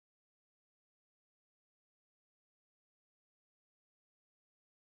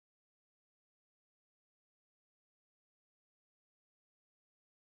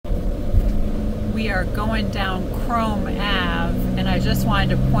we are going down Chrome Ave, and I just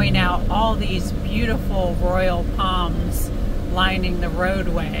wanted to point out all these beautiful royal palms lining the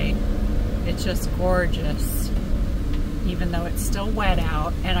roadway. It's just gorgeous, even though it's still wet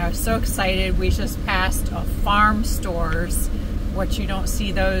out. And I was so excited. We just passed a farm stores, which you don't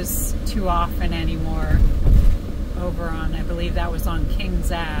see those too often anymore, over on, I believe that was on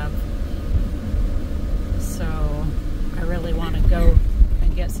Kings Ave. So I really want to go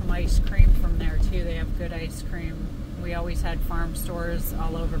and get some ice cream from there too. They have good ice cream. We always had farm stores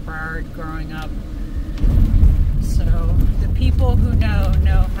all over Broward growing up. So the people who know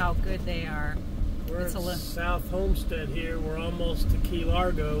how good they are. We're in South Homestead here. We're almost to Key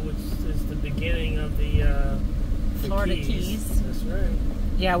Largo, which is the beginning of the Florida Keys. That's right.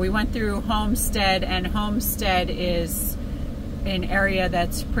 Yeah, we went through Homestead, and Homestead is an area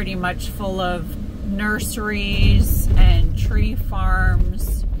that's pretty much full of nurseries and tree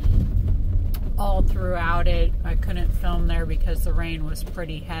farms all throughout it. I couldn't film there because the rain was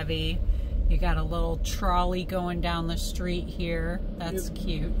pretty heavy. You got a little trolley going down the street here. That's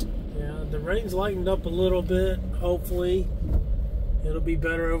cute. Yeah, the rain's lightened up a little bit. Hopefully it'll be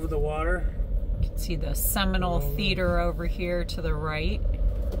better over the water. You can see the Seminole Theater over here to the right.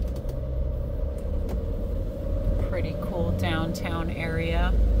 Pretty cool downtown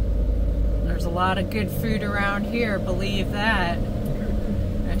area. There's a lot of good food around here, believe that.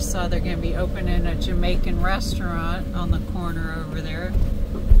 I saw they're going to be opening a Jamaican restaurant on the corner over there.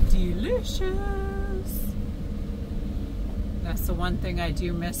 Delicious! That's the one thing I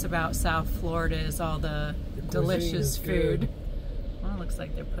do miss about South Florida is all the delicious food. Well, it looks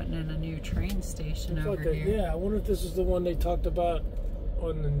like they're putting in a new train station over here. Yeah, I wonder if this is the one they talked about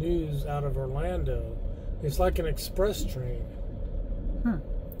on the news out of Orlando. It's like an express train.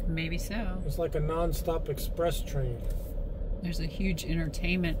 Maybe so. It's like a non-stop express train. There's a huge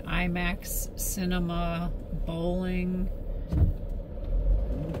entertainment, IMAX, cinema, bowling,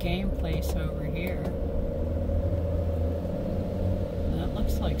 game place over here. That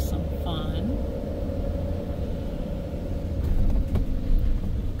looks like some fun.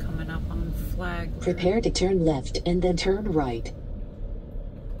 Coming up on Flagler. Prepare to turn left and then turn right.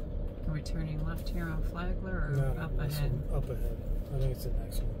 Are we turning left here on Flagler or No, up ahead? Up ahead. I think it's the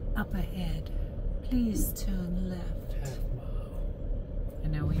next one. Up ahead. Please turn left. Half mile. I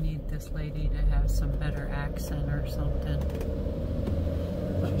know we need this lady to have some better accent or something.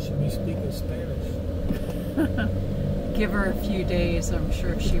 She should be speaking Spanish. Give her a few days, I'm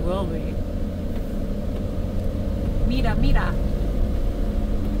sure she will be. Mira, mira.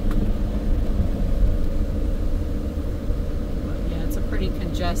 Yeah, it's a pretty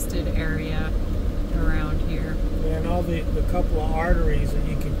congested area around here. Yeah, and all the couple of arteries that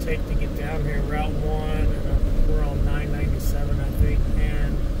you can take to get down here, Route 1, and we're on 997, I think,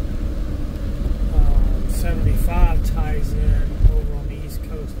 and 75 ties in over on the East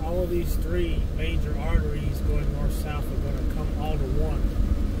Coast. All of these three major arteries going north-south are going to come all to one.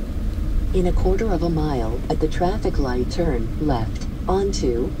 In a quarter of a mile, at the traffic light, turn left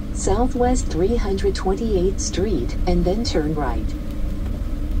onto Southwest 328th Street and then turn right.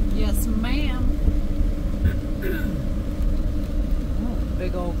 Yes, ma'am.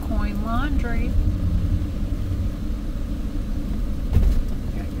 Big old coin laundry.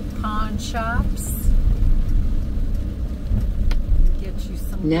 Got your pawn shops. Get you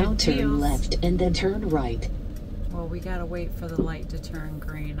some Now good turn deals. left and then turn right. Well, we gotta wait for the light to turn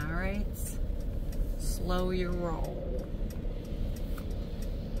green, alright? Slow your roll.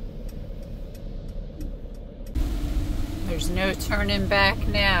 There's no turning back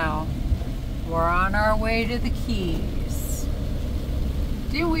now. We're on our way to the Keys.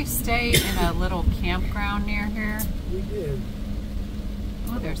 Didn't we stay in a little campground near here? We did.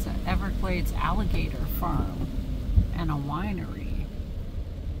 Oh, there's an Everglades alligator farm and a winery.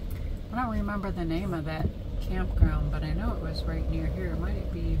 I don't remember the name of that campground, but I know it was right near here. It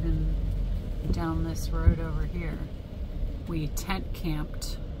might be even down this road over here. We tent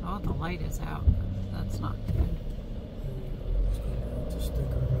camped. Oh, the light is out. That's not good. Just stick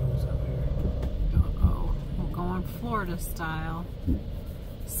our nose out here. Uh-oh. We're going Florida style.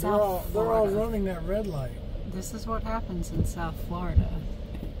 They're all running that red light. This is what happens in South Florida.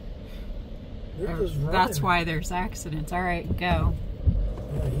 They're just running. That's why there's accidents. All right, go.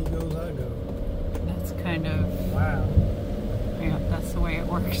 Yeah, he goes, I go. That's kind of... Wow. Yeah, that's the way it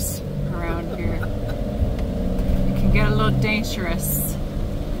works around here. It can get a little dangerous.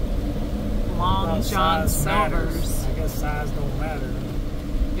 Long John Silver's. I guess size don't matter.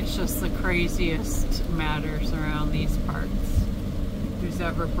 It's just the craziest matters around these parts. Who's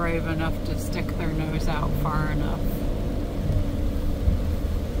ever brave enough to stick their nose out far enough?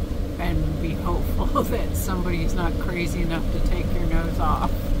 and be hopeful that somebody's not crazy enough to take your nose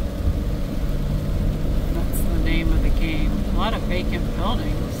off. That's the name of the game. A lot of vacant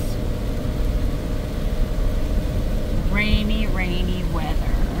buildings. Rainy, rainy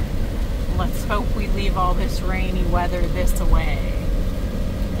weather. Let's hope we leave all this rainy weather this way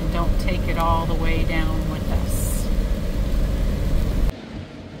and don't take it all the way down with us.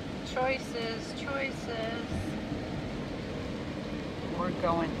 Choices, choices. We're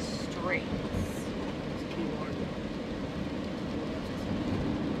going straight.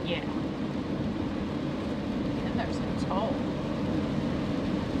 Yeah. And there's a toll.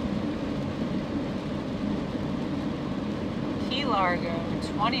 Key Largo,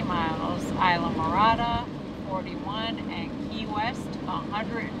 20 miles. Isla Morada, 41. And Key West,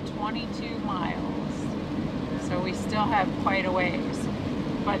 122 miles. So we still have quite a ways.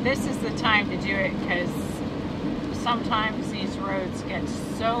 But this is the time to do it because sometimes these roads get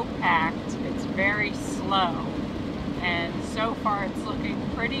so packed, it's very slow. And so far it's looking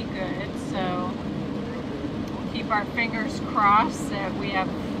pretty good, so we'll keep our fingers crossed that we have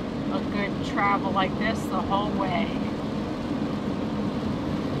a good travel like this the whole way.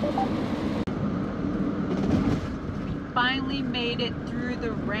 We finally made it through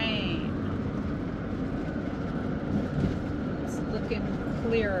the rain. It's looking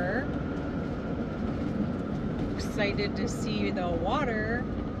clearer. Excited to see the water.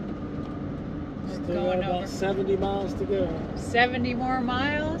 Still got about 70 miles to go. 70 more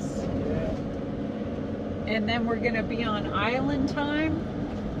miles? Yeah. And then we're going to be on island time?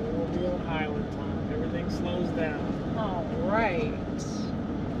 We'll be on island time. Everything slows down. All right.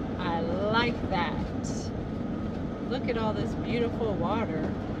 I like that. Look at all this beautiful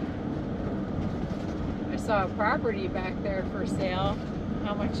water. I saw a property back there for sale.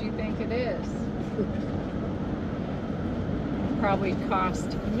 How much do you think it is? Probably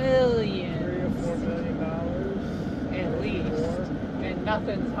cost millions. $3 or $4 million. At least. And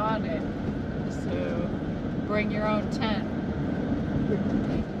nothing's on it. So bring your own tent.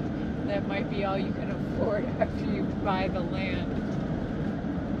 That might be all you can afford after you buy the land.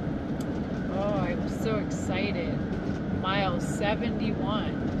 Oh, I'm so excited. Mile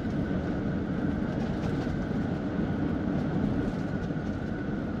 71.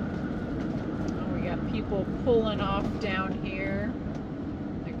 Oh, we got people pulling off down here.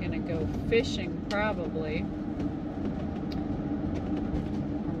 They're gonna go fishing probably.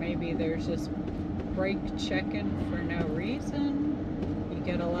 Or maybe there's just brake checking for no reason. You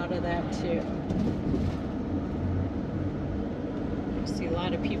get a lot of that too. You see a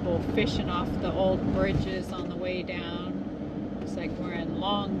lot of people fishing off the old bridges on the way down. Looks like we're in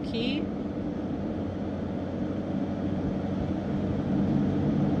Long Key.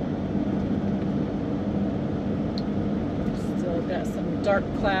 Still got some dark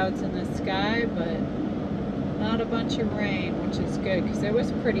clouds in the sky, but not a bunch of rain, which is good because it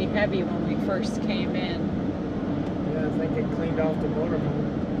was pretty heavy when we first came in. Yeah, I think it cleaned off the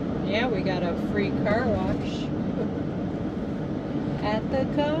motorhome. Yeah, we got a free car wash at the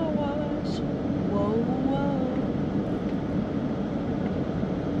car wash. Whoa, whoa.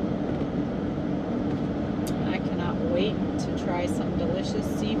 I cannot wait to try some delicious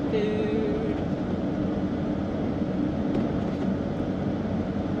seafood.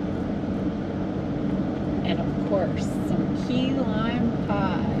 And of course, some key lime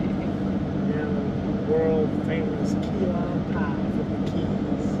pie. Yeah, the world famous key lime pie from the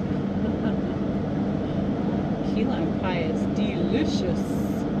Keys. Key lime pie is delicious.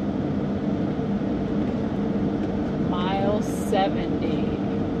 Mile 70.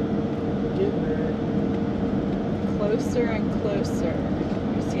 Getting there. Closer and closer.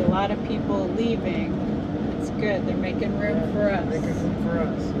 We see a lot of people leaving. It's good. They're making room for us. Making room for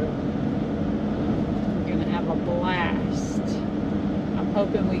us. We're gonna have a blast. I'm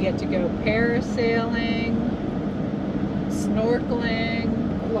hoping we get to go parasailing, snorkeling.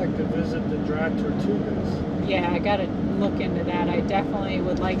 I'd like to visit the Dry Tortugas. Yeah, I gotta look into that. I definitely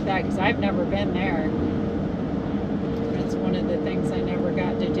would like that because I've never been there. That's one of the things I never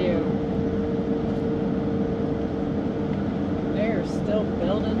got to do. They're still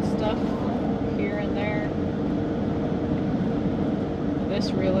building stuff here and there.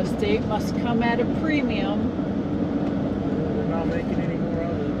 This real estate must come at a premium. They're not making any more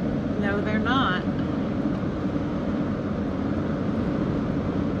of it. No, they're not.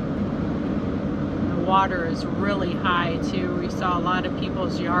 The water is really high too. We saw a lot of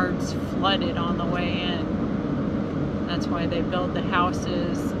people's yards flooded on the way in. That's why they build the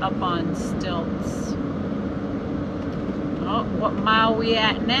houses up on stilts. Oh, what mile are we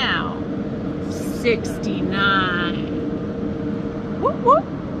at now? 69. Whoop whoop.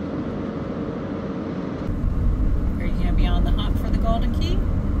 Golden Key?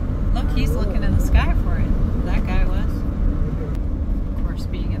 Look, he's looking in the sky for it. That guy was. Of course,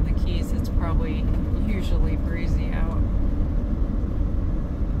 being in the Keys, it's probably usually breezy out.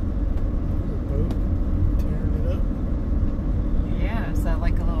 Boat tearing it up. Yeah, is that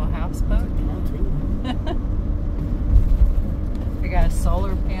like a little houseboat? They got a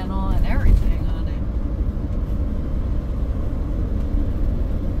solar panel and everything on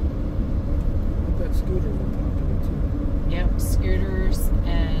I bet scooters are popular too. it. Yep, scooters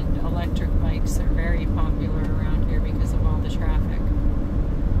and electric bikes are very popular around here because of all the traffic.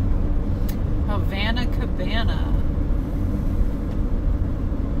 Havana Cabana.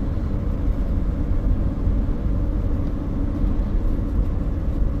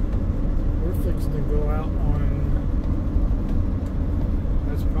 We're fixing to go out on.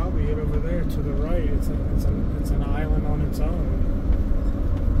 That's probably it over there to the right. It's an island on its own.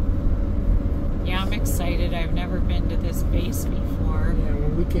 Yeah, I'm excited. I've never been to this base before. Yeah,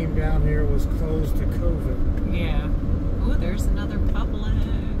 when we came down here, it was closed to COVID. Yeah. Ooh, there's another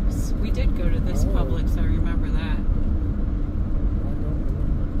Publix. We did go to this Publix. I remember that. I don't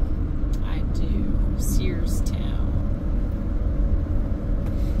remember. I do. Sears Town.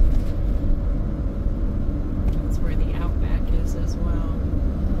 That's where the Outback is as well.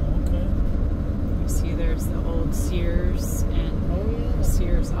 Oh, okay. You see there's the old Sears and Oh,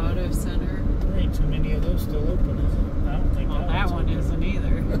 Sears Auto Center. there ain't too many of those still open, is it? I don't think Well, that one isn't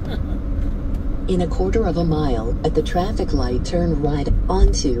either. In a quarter of a mile, at the traffic light, turn right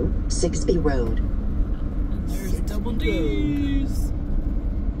onto Sigsbee Road. And there's Sigsbee Double Road. D's.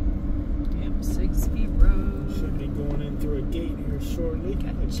 Yep, Sigsbee Road. Should be going in through a gate here shortly.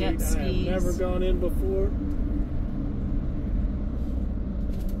 Got A jet gate I have skis. never gone in before.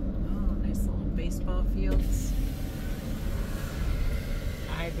 Oh, nice little baseball fields.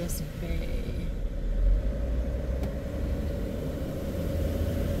 Ibis Bay.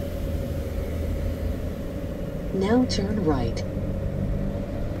 Now turn right.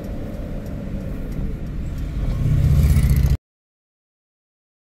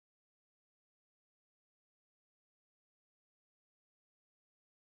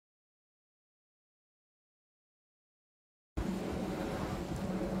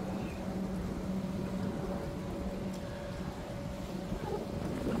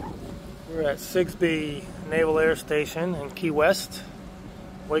 We're at Sigsbee Naval Air Station in Key West.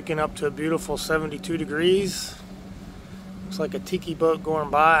 Waking up to a beautiful 72 degrees. Looks like a tiki boat going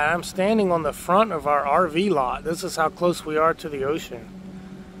by. I'm standing on the front of our RV lot. This is how close we are to the ocean.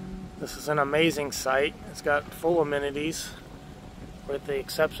 This is an amazing site. It's got full amenities, with the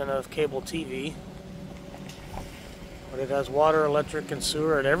exception of cable TV. But it has water, electric, and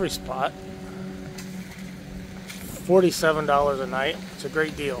sewer at every spot. $47 a night. It's a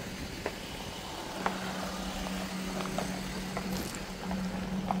great deal.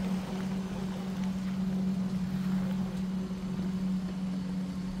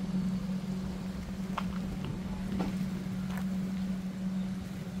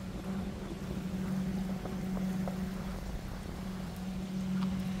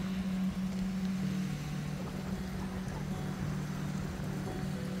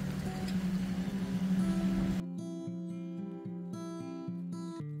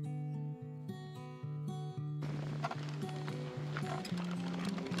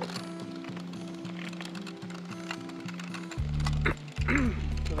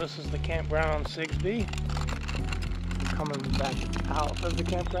 So this is the campground Sigsbee. We're coming back out of the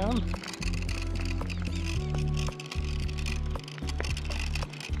campground.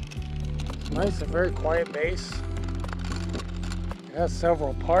 It's nice, a very quiet base. It has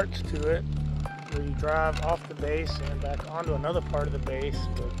several parts to it, where you drive off the base and back onto another part of the base.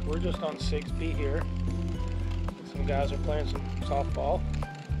 But we're just on Sigsbee here. Some guys are playing some softball.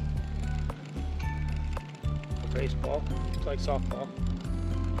 Or baseball. It's like softball.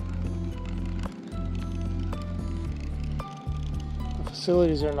 The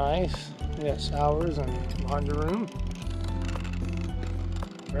facilities are nice. We got showers and laundry room.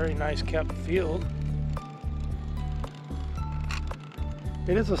 Very nice kept field.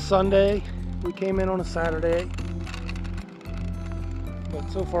 It is a Sunday. We came in on a Saturday. But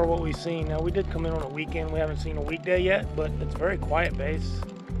so far what we've seen, now we did come in on a weekend. We haven't seen a weekday yet, but it's a very quiet base.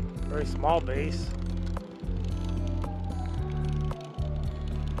 Very small base.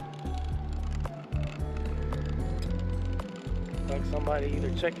 Like somebody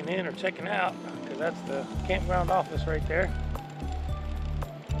either checking in or checking out, because that's the campground office right there.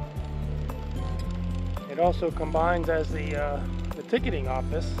 It also combines as the ticketing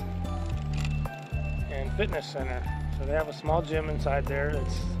office and fitness center. So they have a small gym inside there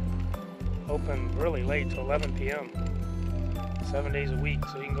that's open really late, till 11 p.m. 7 days a week,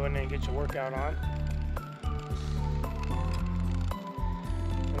 so you can go in there and get your workout on.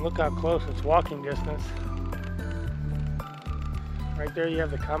 And look how close, it's walking distance. Right there you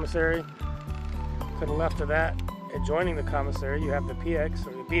have the commissary. To the left of that, adjoining the commissary, you have the PX,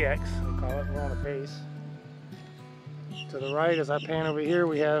 or the BX, they call it. We're on a base. To the right, as I pan over here,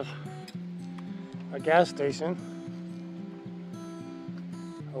 we have a gas station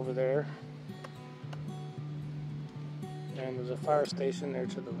over there. And there's a fire station there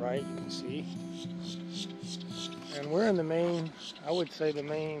to the right, you can see. And we're in the main, I would say the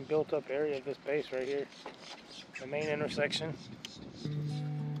main built up area of this base right here. The main intersection.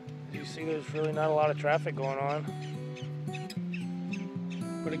 You see there's really not a lot of traffic going on.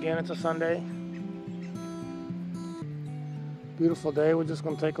 But again, it's a Sunday. Beautiful day. We're just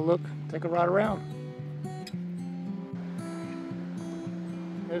going to take a look, take a ride around.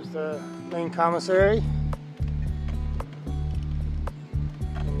 Here's the main commissary.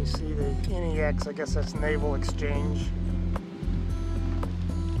 And you see the NEX, I guess that's Naval Exchange.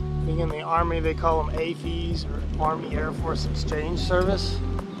 Being in the Army, they call them AFES, or Army Air Force Exchange Service.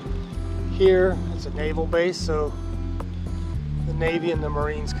 Here, it's a naval base, so the Navy and the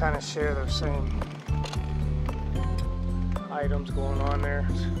Marines kind of share their same items going on there.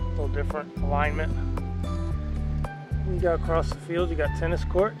 It's a little different alignment. You got across the field, you got tennis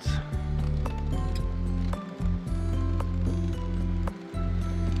courts.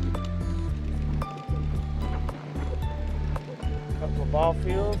 A couple of ball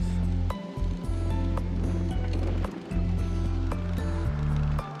fields.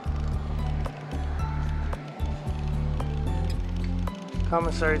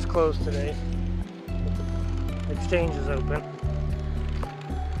 Commissary's closed today. The exchange is open.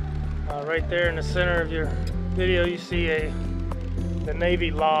 Right there in the center of your video, you see the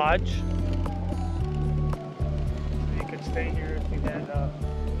Navy Lodge. So you could stay here if you had,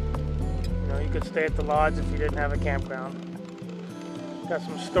 you could stay at the lodge if you didn't have a campground. Got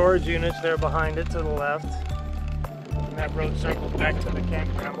some storage units there behind it to the left. And that road circles back to the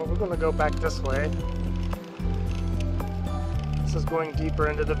campground, but we're going to go back this way. This is going deeper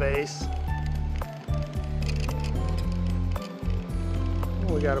into the base.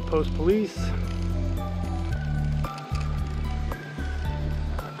 We got a post police,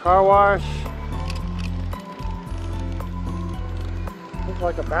 a car wash. Looks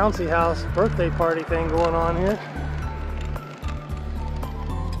like a bouncy house birthday party thing going on here.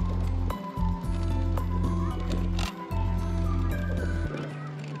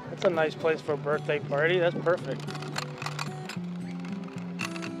 That's a nice place for a birthday party. That's perfect.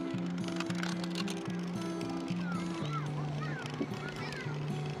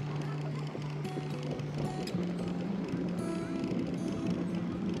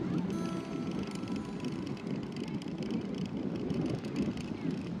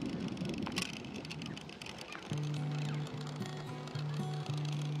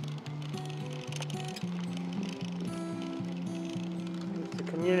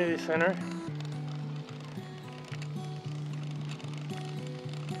 Community center.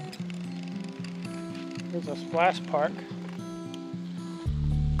 There's a splash park.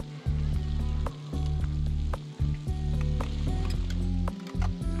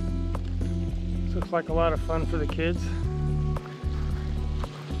 This looks like a lot of fun for the kids.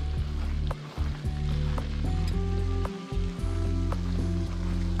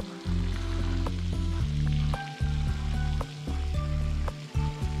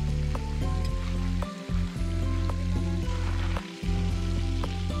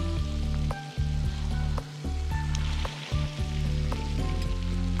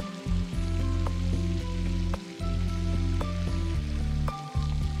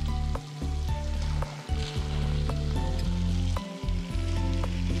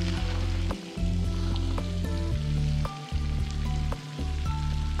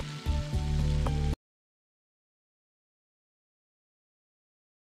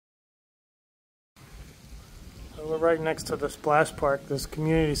 So we're right next to the splash park, this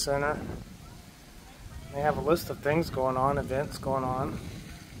community center. They have a list of things going on, events going on.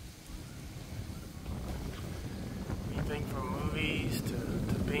 Anything from movies to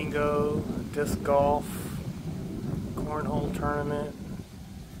bingo, disc golf, cornhole tournament.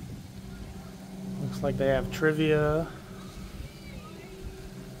 Looks like they have trivia.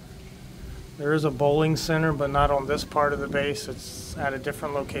 There is a bowling center, but not on this part of the base. It's at a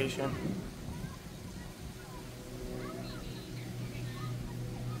different location.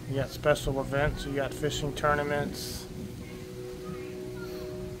 You got special events, you got fishing tournaments,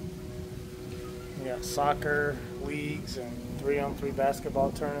 you got soccer leagues and 3-on-3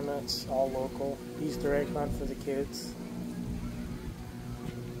 basketball tournaments, all local. Easter egg hunt for the kids.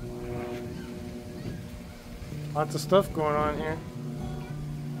 Lots of stuff going on here.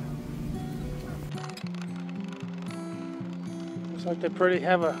 Looks like they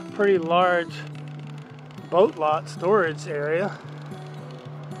have a pretty large boat lot storage area.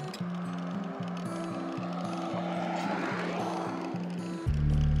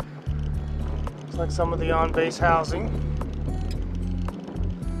 Looks like some of the on-base housing.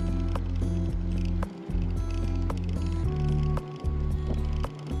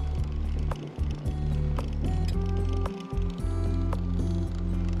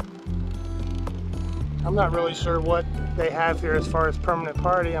 I'm not really sure what they have here as far as permanent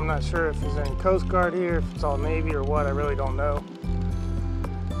party. I'm not sure if there's any Coast Guard here, if it's all Navy or what. I really don't know.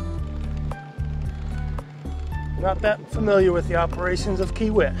 Not that familiar with the operations of Key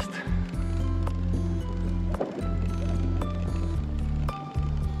West.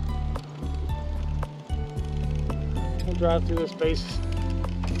 I'll drive through this base,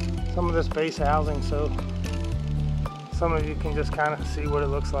 some of this base housing, so some of you can just kind of see what it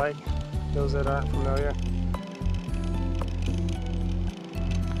looks like, those that aren't familiar.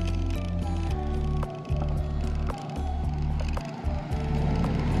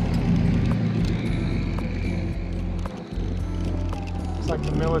 Looks like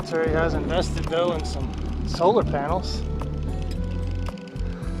the military has invested though in some solar panels.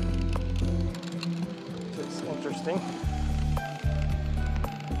 It's interesting.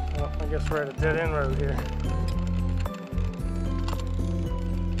 Well, I guess we're at a dead end road here.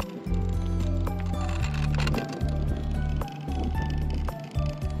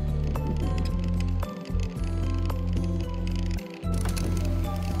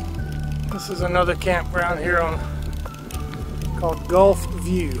 This is another campground here called Gulf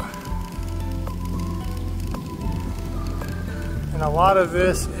View. And a lot of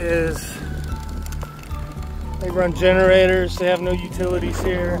this is, they run generators, they have no utilities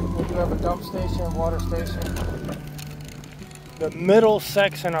here. They do have a dump station, a water station. The middle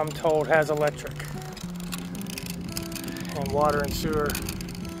section, I'm told, has electric and water and sewer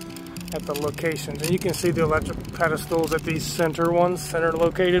at the locations. And you can see the electric pedestals at these center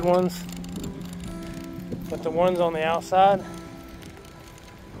located ones. But the ones on the outside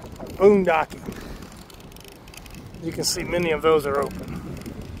are boondocking. You can see many of those are open.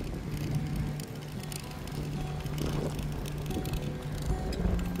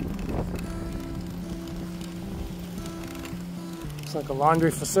 Looks like a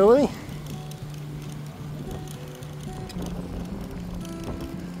laundry facility.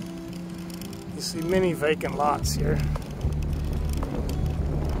 You see many vacant lots here.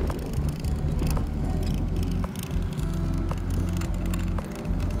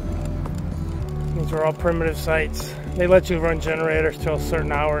 These are all primitive sites. They let you run generators till a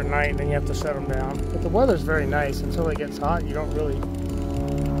certain hour at night and then you have to shut them down. But the weather's very nice. Until it gets hot, you don't really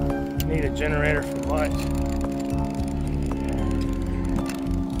need a generator for much.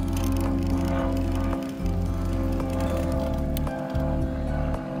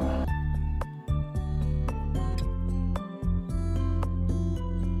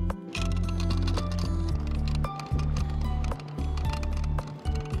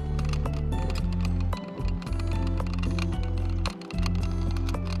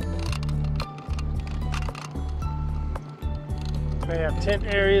 They have tent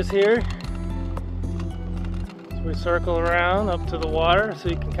areas here. So we circle around up to the water so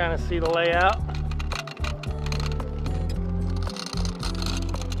you can kind of see the layout.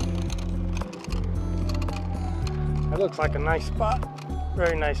 That looks like a nice spot.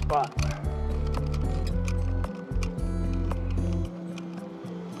 Very nice spot.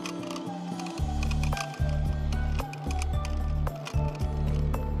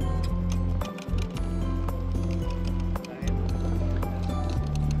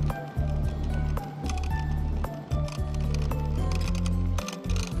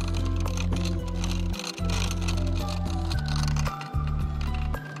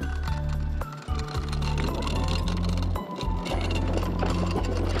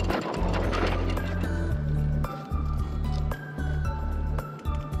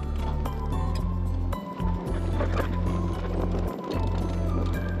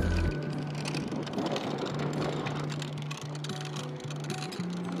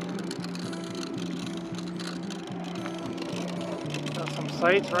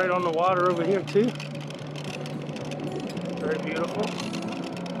 Sites right on the water over here too. Very beautiful.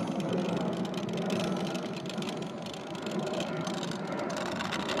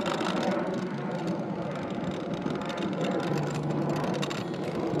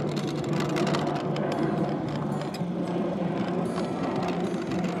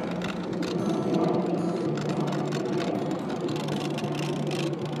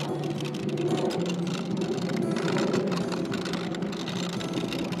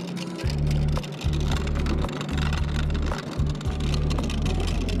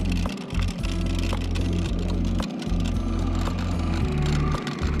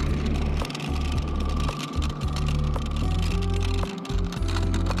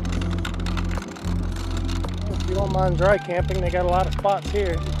 don't mind dry camping. They got a lot of spots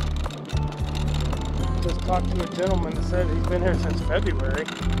here. Just talked to a gentleman that said he's been here since February.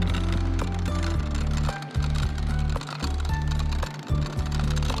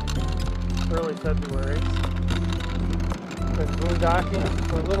 Early February. Been boondocking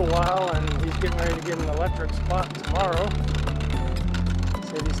for a little while, and he's getting ready to get an electric spot tomorrow.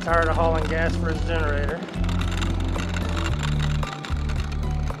 Said he's tired of hauling gas for his generator.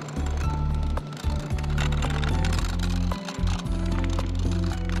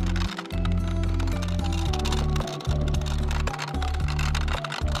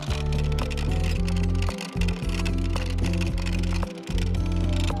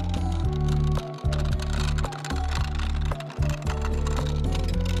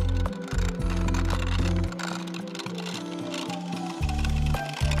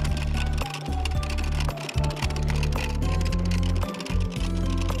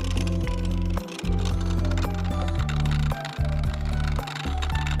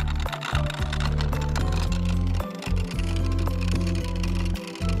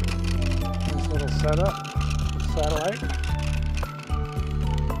 Setup, satellite.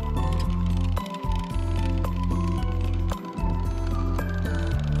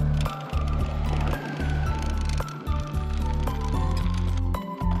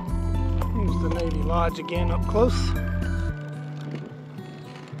 Here's the Navy Lodge again up close.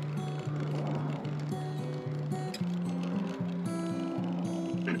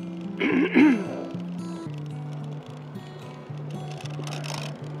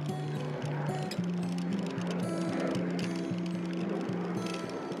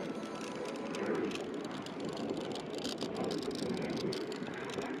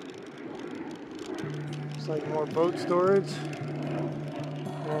 Looks like more boat storage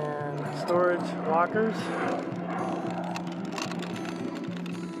and storage lockers.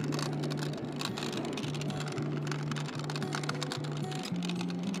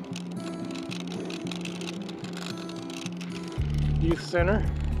 Youth center.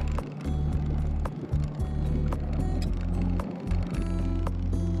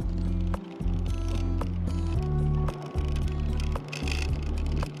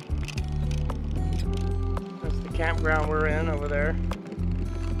 Campground we're in over there.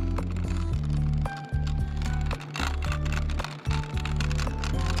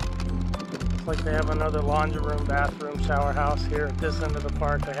 Looks like they have another laundry room, bathroom, shower house here at this end of the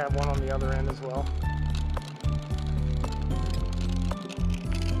park. They have one on the other end as well.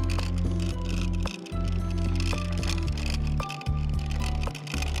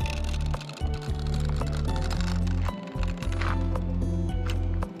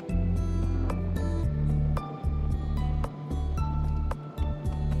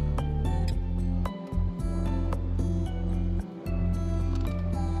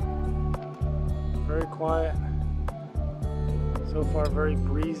 Very quiet. So far, very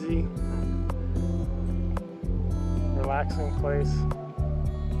breezy. Relaxing place.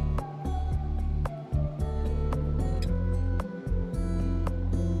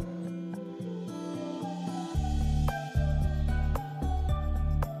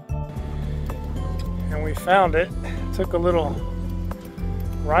 And we found it. Took a little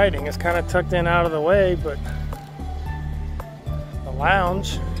riding. It's kind of tucked in out of the way, but the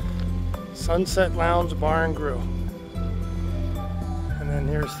lounge, Sunset Lounge Bar and Grill. And then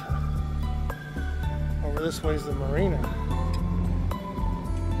here's, over this way is the marina.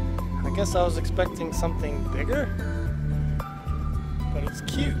 I guess I was expecting something bigger, but it's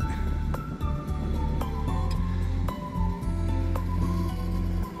cute.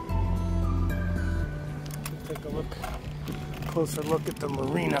 Take a look, closer look at the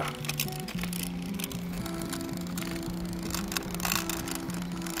marina.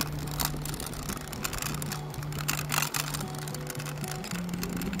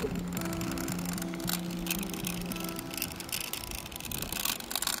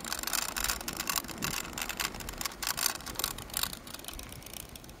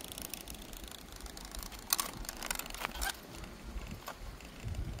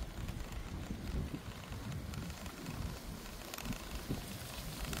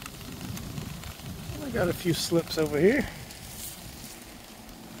 Got a few slips over here.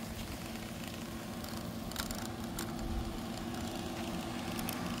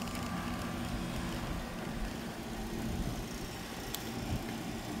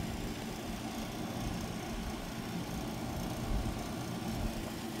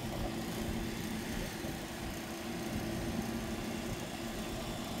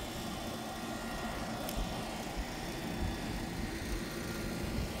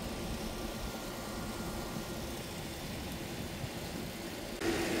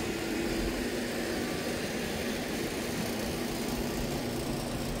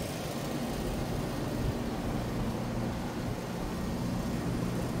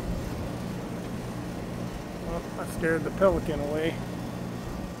 I scared the pelican away.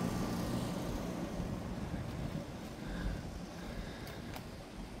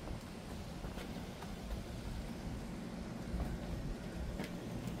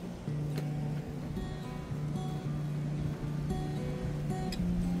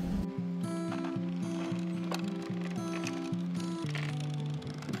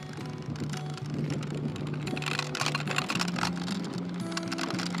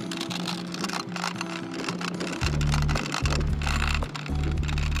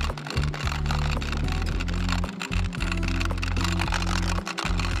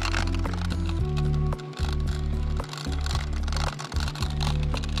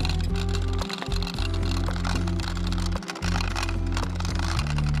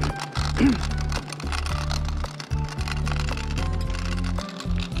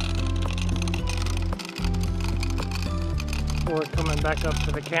 We're coming back up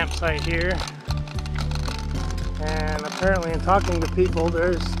to the campsite here, and apparently in talking to people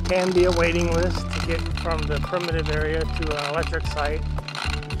there can be a waiting list to get from the primitive area to an electric site,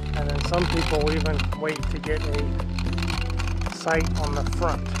 and then some people will even wait to get a site on the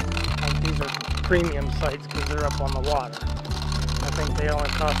front. Like these are premium sites because they're up on the water. I think they only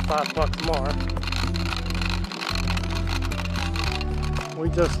cost $5 more. We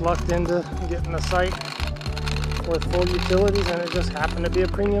just lucked into getting a site with full utilities, and it just happened to be a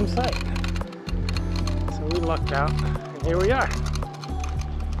premium site. So we lucked out, and here we are.